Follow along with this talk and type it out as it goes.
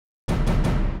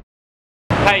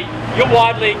hey, you're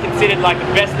widely considered like the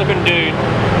best looking dude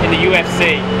in the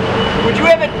UFC. Would you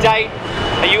ever date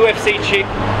a UFC chick,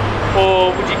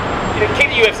 or would you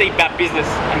keep the UFC about business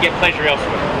and get pleasure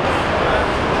elsewhere?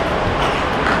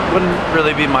 Wouldn't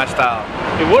really be my style.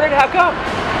 It wouldn't? How come?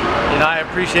 You know, I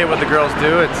appreciate what the girls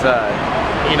do. It's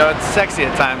you know, it's sexy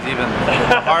at times, even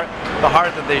the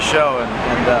heart that they show, and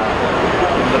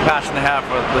the passion they have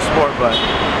for the sport. But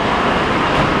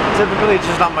typically, it's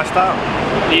just not my style.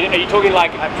 Are you talking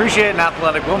like? I appreciate an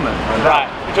athletic woman. Right.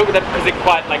 You're talking that because they're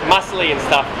quite like muscly and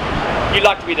stuff. You'd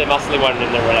like to be the muscly one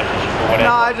in the relationship or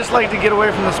whatever. No, I just like to get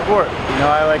away from the sport. You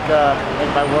know, I like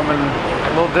my woman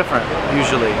a little different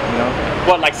usually. You know.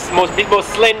 What, like a bit more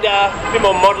slender, a bit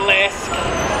more model-esque?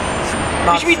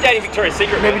 You should be dating Victoria's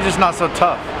Secret. Maybe just not so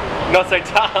tough. Not so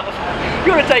tough.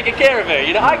 You want to take care of her,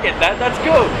 you know, I get that, that's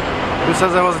cool. Who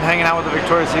says I wasn't hanging out with the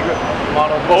Victoria's Secret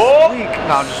model this week?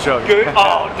 No, I'm just joking. Scoot?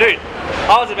 Oh, dude,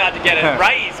 I was about to get a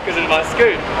raise because of my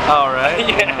scoot. Oh, right?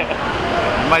 Yeah.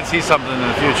 You might see something in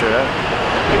the future, right?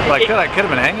 Well, I could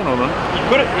have been hanging with them. You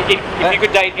could have, if you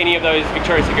could date any of those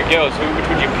Victoria's Secret girls, which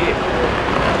would you pick?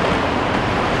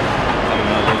 I don't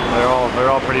know,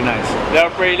 they're all pretty nice. They're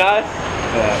all pretty nice?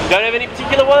 Yeah. You don't have any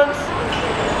particular ones?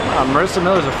 Marissa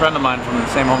Miller's a friend of mine from the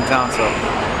same hometown, so.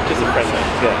 Just a friend.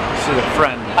 Yeah, she's a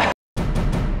friend.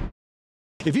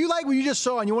 If you like what you just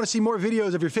saw and you want to see more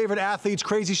videos of your favorite athletes,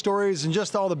 crazy stories, and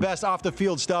just all the best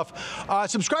off-the-field stuff,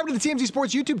 subscribe to the TMZ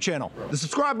Sports YouTube channel. The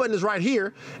subscribe button is right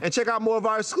here, and check out more of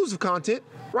our exclusive content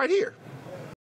right here.